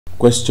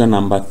Question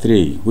number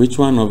 3. Which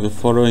one of the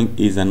following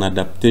is an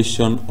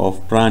adaptation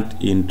of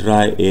plant in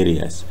dry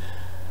areas?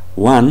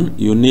 1.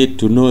 You need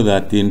to know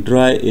that in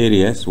dry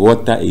areas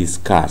water is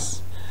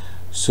scarce.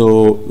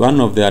 So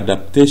one of the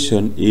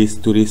adaptation is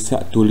to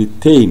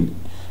retain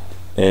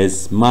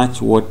as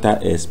much water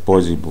as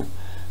possible.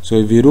 So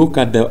if you look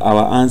at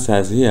our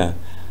answers here,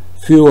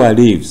 fewer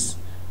leaves,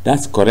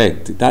 that's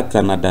correct. That's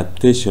an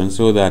adaptation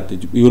so that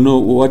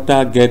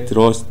water gets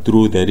lost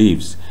through the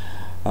leaves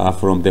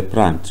from the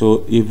plant.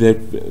 So if the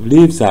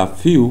leaves are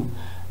few,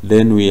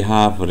 then we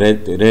have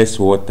less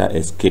water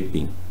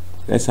escaping.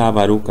 Let's have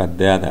a look at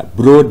the other.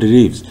 Broad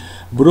leaves.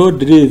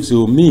 Broad leaves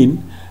will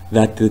mean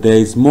that there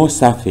is more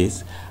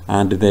surface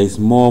and there is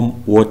more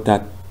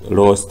water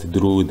lost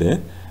through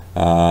the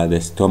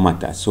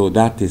stomata. So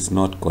that is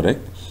not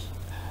correct.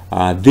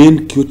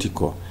 Thin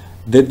cuticle.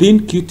 The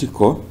thin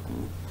cuticle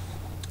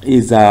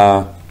is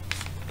a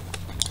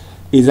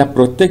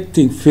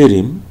protecting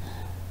film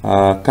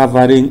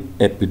covering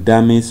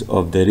epidermis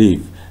of the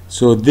leaf.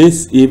 So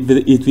this, if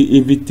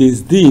it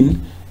is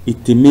thin,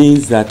 it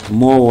means that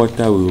more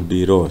water will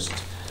be lost.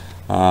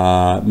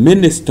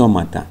 Many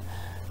stomata.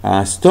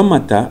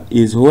 Stomata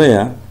is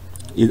where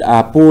it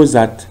pores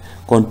that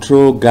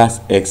control gas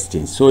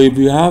exchange. So if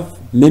you have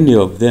many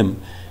of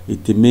them,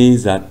 it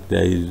means that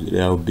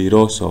there will be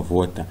loss of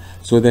water.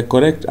 So the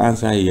correct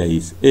answer here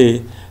is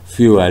A.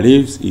 Fewer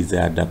leaves is the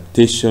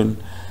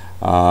adaptation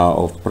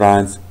of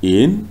plants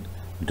in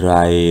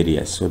dry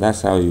areas. So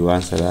that's how you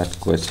answer that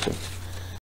question.